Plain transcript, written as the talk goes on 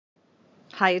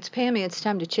Hi, it's Pammy. It's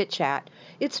time to chit chat.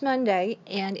 It's Monday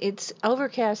and it's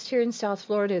overcast here in South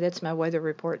Florida. That's my weather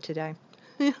report today.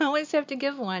 I always have to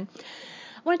give one.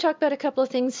 I want to talk about a couple of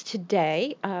things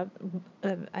today, and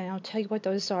I'll tell you what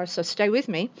those are, so stay with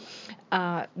me.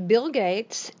 Bill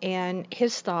Gates and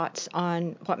his thoughts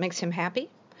on what makes him happy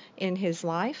in his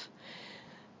life.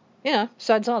 Yeah,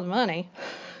 besides all the money.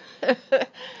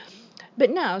 But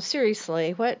no,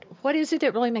 seriously, what is it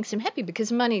that really makes him happy?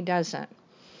 Because money doesn't.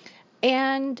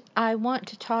 And I want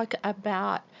to talk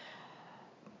about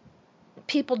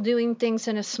people doing things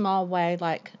in a small way,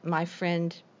 like my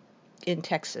friend in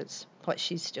Texas, what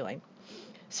she's doing.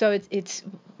 So it's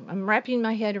I'm wrapping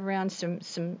my head around some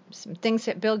things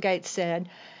that Bill Gates said,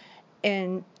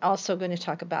 and also going to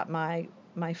talk about my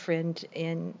friend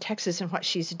in Texas and what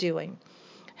she's doing,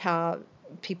 how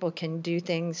people can do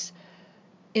things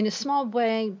in a small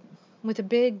way with a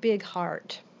big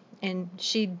heart. And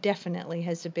she definitely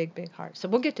has a big heart. So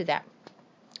we'll get to that.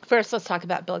 First, let's talk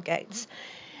about Bill Gates.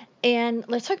 And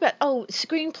let's talk about,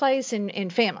 screenplays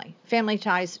and family. Family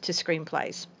ties to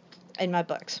screenplays in my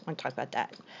books. I want to talk about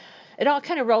that. It all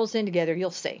kind of rolls in together. You'll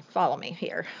see. Follow me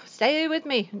here. Stay with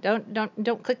me.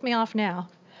 Don't click me off now.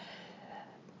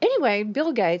 Anyway,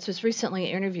 Bill Gates was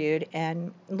recently interviewed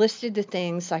and listed the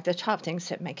things, like the top things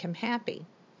that make him happy.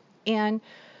 And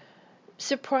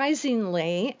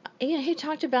surprisingly, he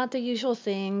talked about the usual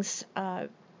things.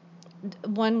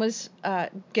 One was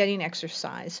getting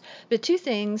exercise, but two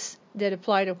things that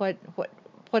apply to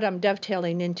what I'm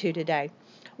dovetailing into today.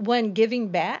 One, giving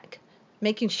back,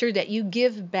 making sure that you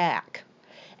give back,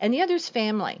 and the other is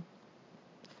family.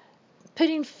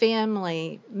 Making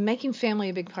family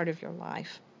a big part of your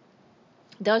life.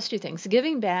 Those two things,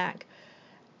 giving back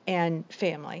and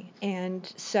family.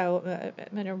 And so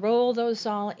I'm going to roll those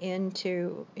all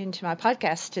into my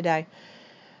podcast today.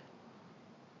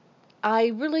 I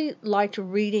really liked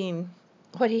reading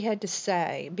what he had to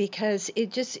say because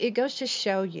it goes to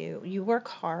show you work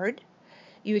hard,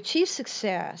 you achieve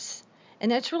success,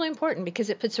 and that's really important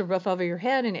because it puts a roof over your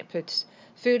head and it puts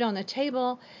food on the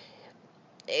table.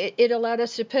 It allowed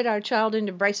us to put our child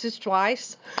into braces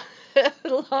twice,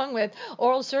 along with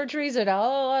oral surgeries and a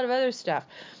whole lot of other stuff.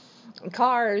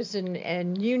 Cars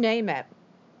and you name it.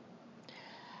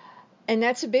 And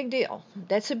that's a big deal.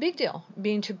 That's a big deal,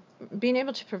 being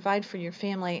able to provide for your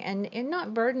family and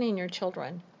not burdening your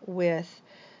children with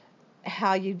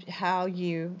how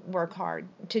you work hard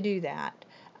to do that.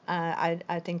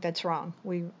 I think that's wrong.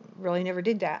 We really never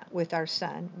did that with our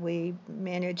son. We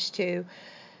managed to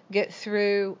get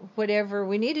through whatever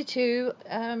we needed to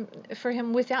for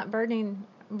him without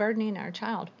burdening our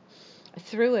child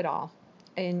through it all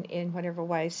in whatever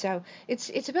way. So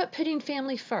it's about putting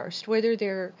family first,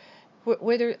 whether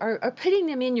or putting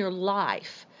them in your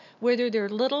life, whether they're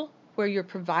little, where you're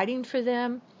providing for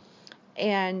them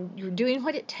and you're doing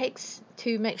what it takes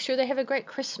to make sure they have a great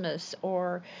Christmas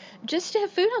or just to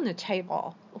have food on the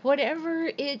table, whatever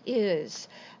it is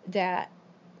that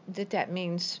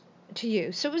means to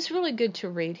you. So it was really good to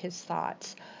read his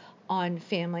thoughts on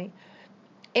family.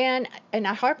 And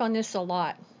I harp on this a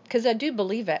lot because I do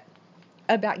believe it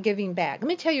about giving back. Let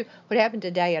me tell you what happened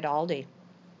today at Aldi.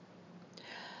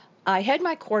 I had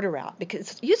my quarter out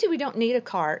because usually we don't need a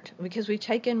cart because we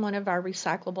take in one of our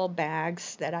recyclable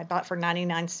bags that I bought for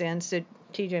 99 cents at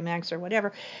TJ Maxx or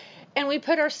whatever, and we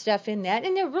put our stuff in that,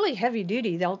 and they're really heavy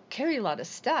duty. They'll carry a lot of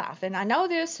stuff, and I know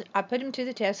this. I put them to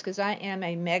the test because I am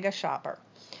a mega shopper.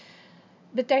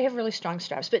 But they have really strong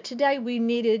straps. But today we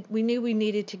knew we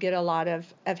needed to get a lot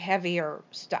of heavier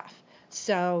stuff.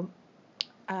 So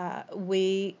I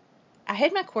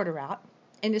had my quarter out,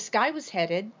 and this guy was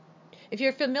headed. If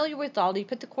you're familiar with Aldi, you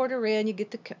put the quarter in, you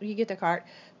get the cart,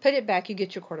 put it back, you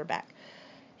get your quarter back.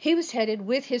 He was headed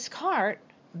with his cart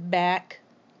back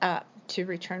up to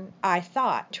return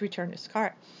his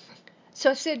cart. So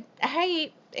I said,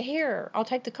 "Hey, here, I'll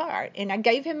take the cart." And I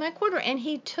gave him my quarter, and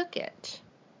he took it.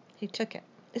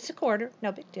 It's a quarter,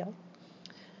 no big deal.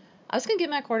 I was going to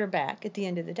get my quarter back at the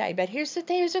end of the day, but here's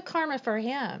a karma for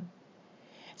him.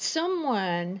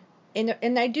 Someone,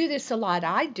 and they do this a lot,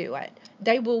 I do it,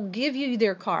 they will give you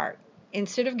their cart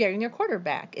instead of getting their quarter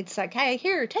back. It's like, "Hey,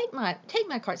 here, take my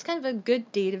cart." It's kind of a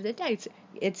good deed of the day.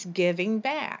 It's giving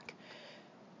back.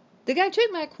 The guy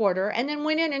took my quarter and then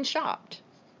went in and shopped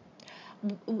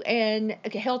and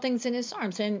held things in his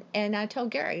arms. And I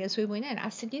told Gary as we went in, I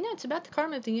said, it's about the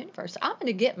karma of the universe. I'm going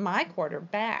to get my quarter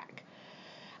back.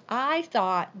 I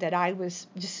thought that I was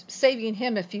just saving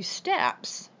him a few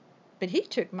steps, but he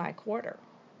took my quarter.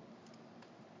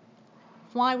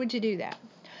 Why would you do that?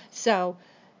 So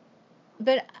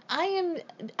but I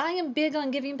am big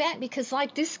on giving back because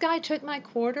like this guy took my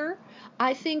quarter.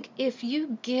 I think if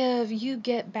you give, you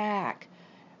get back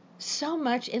so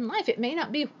much in life.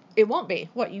 It won't be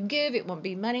what you give, it won't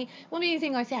be money, it won't be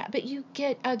anything like that, but you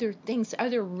get other things,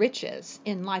 other riches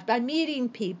in life by meeting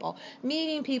people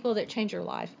that change your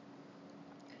life.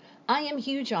 I am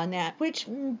huge on that, which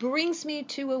brings me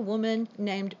to a woman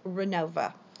named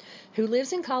Renova who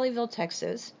lives in Colleyville,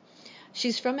 Texas.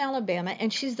 She's from Alabama,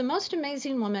 and she's the most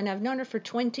amazing woman. I've known her for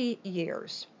 20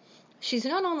 years. She's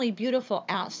not only beautiful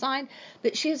outside,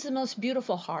 but she has the most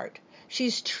beautiful heart.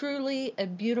 She's truly a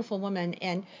beautiful woman,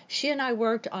 and she and I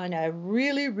worked on a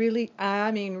really, really,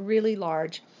 I mean, really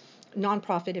large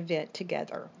nonprofit event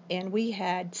together. And we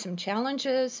had some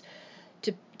challenges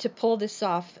to pull this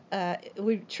off.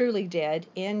 We truly did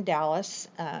in Dallas.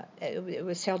 It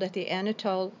was held at the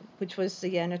Anatole, which was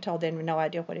the Anatole then, no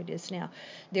idea what it is now.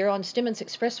 They're on Stemmons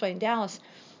Expressway in Dallas.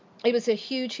 It was a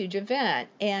huge, huge event.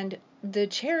 And the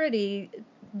charity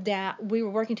that we were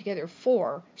working together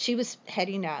for, she was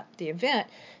heading up the event.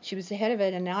 She was the head of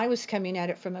it, and I was coming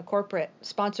at it from a corporate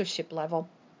sponsorship level.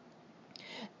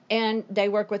 And they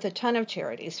work with a ton of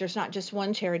charities. There's not just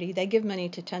one charity. They give money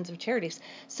to tons of charities.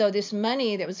 So this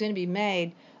money that was going to be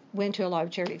made went to a lot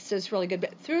of charities. So it's really good.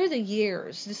 But through the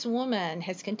years, this woman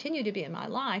has continued to be in my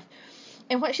life.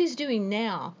 And what she's doing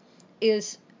now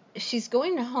is she's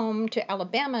going home to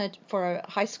Alabama for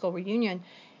a high school reunion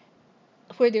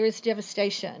where there is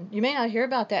devastation. You may not hear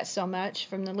about that so much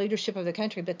from the leadership of the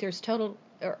country, but there's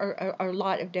a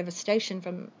lot of devastation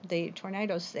from the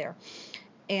tornadoes there.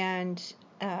 And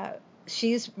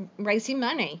she's raising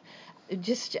money,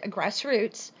 just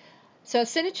grassroots. So I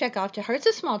sent a check off to her. It's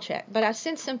a small check, but I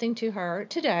sent something to her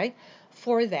today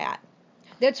for that.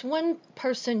 That's one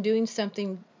person doing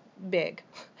something big.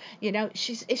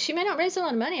 She may not raise a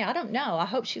lot of money. I don't know. I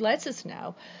hope she lets us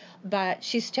know. But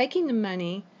she's taking the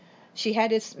money. She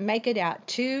had us make it out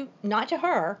to, not to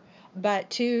her, but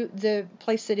to the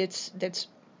place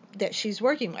that she's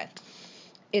working with.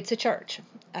 It's a church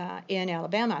in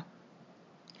Alabama.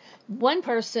 One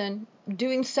person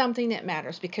doing something that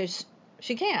matters because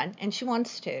she can and she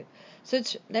wants to. So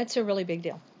that's a really big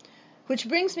deal. Which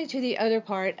brings me to the other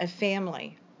part of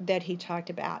family that he talked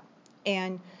about.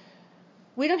 And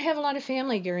we don't have a lot of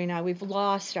family, Gary and I. We've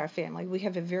lost our family. We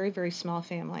have a very, very small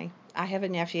family. I have a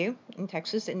nephew in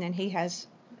Texas, and then he has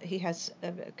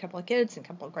a couple of kids and a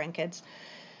couple of grandkids.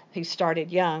 He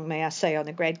started young, may I say, on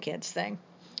the grandkids thing.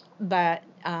 But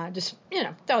just,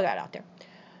 throw that out there.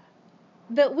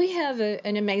 But we have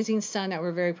an amazing son that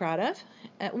we're very proud of.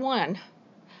 One.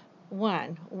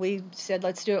 We said,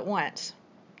 let's do it once.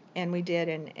 And we did,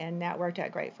 and that worked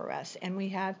out great for us. And we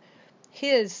have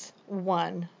his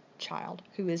one child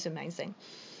who is amazing.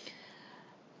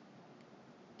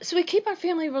 So we keep our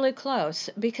family really close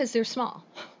because they're small.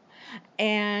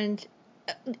 And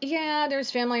yeah,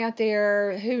 there's family out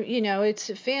there who, it's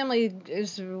family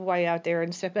is way out there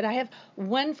and stuff. But I have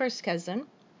one first cousin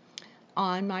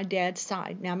on my dad's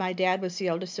side. Now, my dad was the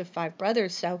oldest of 5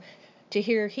 brothers, so to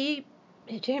hear him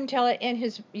tell it, and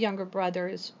his younger brother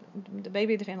is the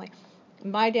baby of the family,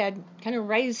 my dad kind of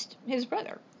raised his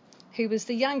brother. He was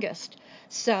the youngest.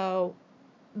 So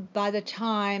by the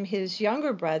time his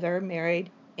younger brother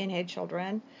married and had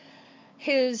children,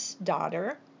 his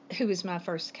daughter, who is my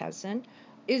first cousin,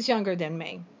 is younger than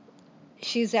me.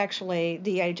 She's actually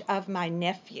the age of my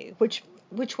nephew, which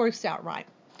works out right.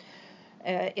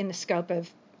 In the scope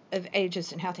of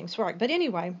ages and how things work. But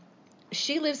anyway,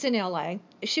 she lives in LA.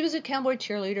 She was a cowboy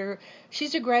cheerleader.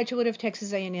 She's a graduate of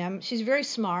Texas A&M. She's very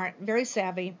smart, very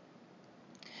savvy,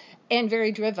 and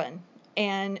very driven.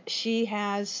 And she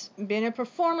has been a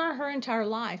performer her entire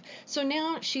life. So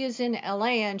now she is in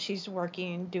LA and she's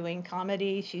working, doing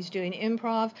comedy. She's doing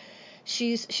improv.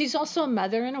 She's also a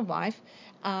mother and a wife.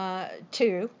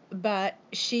 Too, but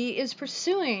she is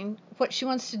pursuing what she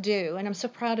wants to do, and I'm so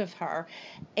proud of her.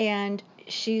 And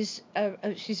she's a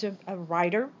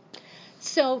writer.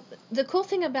 So the cool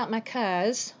thing about my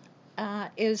cuz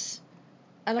is,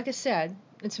 like I said,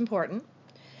 it's important.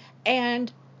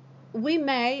 And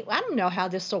I don't know how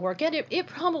this will work. It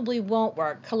probably won't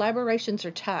work. Collaborations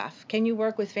are tough. Can you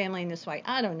work with family in this way?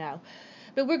 I don't know.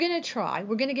 But we're going to try.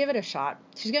 We're going to give it a shot.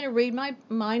 She's going to read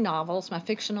my novels, my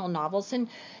fictional novels, and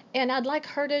I'd like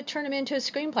her to turn them into a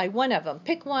screenplay. One of them.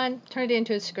 Pick one, turn it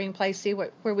into a screenplay, see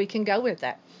where we can go with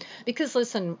that. Because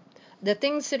listen, the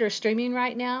things that are streaming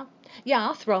right now, yeah,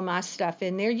 I'll throw my stuff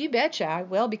in there. You betcha I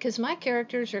will, because my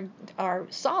characters are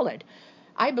solid.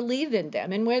 I believe in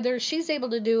them. And whether she's able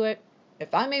to do it,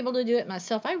 if I'm able to do it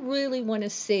myself, I really want to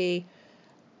see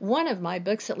one of my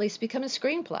books at least become a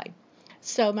screenplay.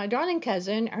 So my darling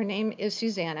cousin, her name is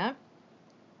Susanna.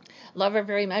 Love her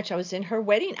very much. I was in her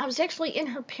wedding. I was actually in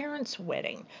her parents'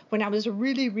 wedding when I was a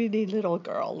really, really little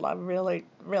girl. Really,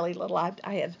 really little.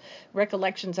 I have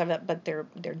recollections of it, but they're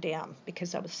dim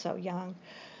because I was so young.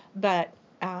 But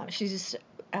she's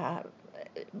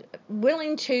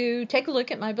willing to take a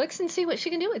look at my books and see what she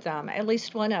can do with them, at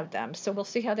least one of them. So we'll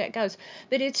see how that goes.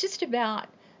 But it's just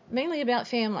mainly about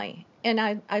family. And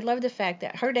I love the fact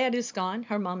that her dad is gone,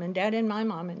 her mom and dad, and my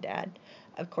mom and dad,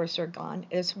 of course, are gone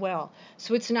as well.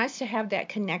 So it's nice to have that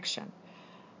connection.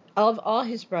 Of all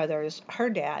his brothers,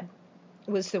 her dad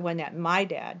was the one that my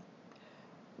dad,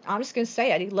 I'm just going to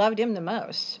say it, he loved him the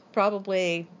most,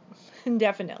 probably,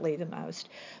 definitely the most,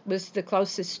 was the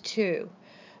closest to,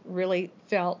 really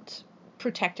felt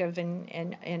protective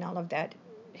and all of that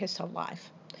his whole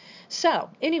life. So,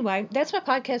 anyway, that's my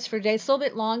podcast for today. It's a little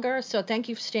bit longer, so thank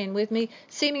you for staying with me.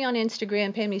 See me on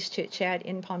Instagram, Pammy's Chit Chat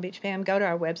in Palm Beach Pam. Go to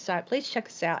our website. Please check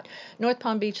us out, North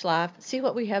Palm Beach Life. See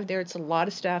what we have there. It's a lot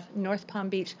of stuff. North Palm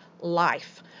Beach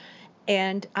Life.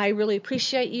 And I really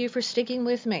appreciate you for sticking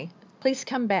with me. Please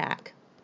come back.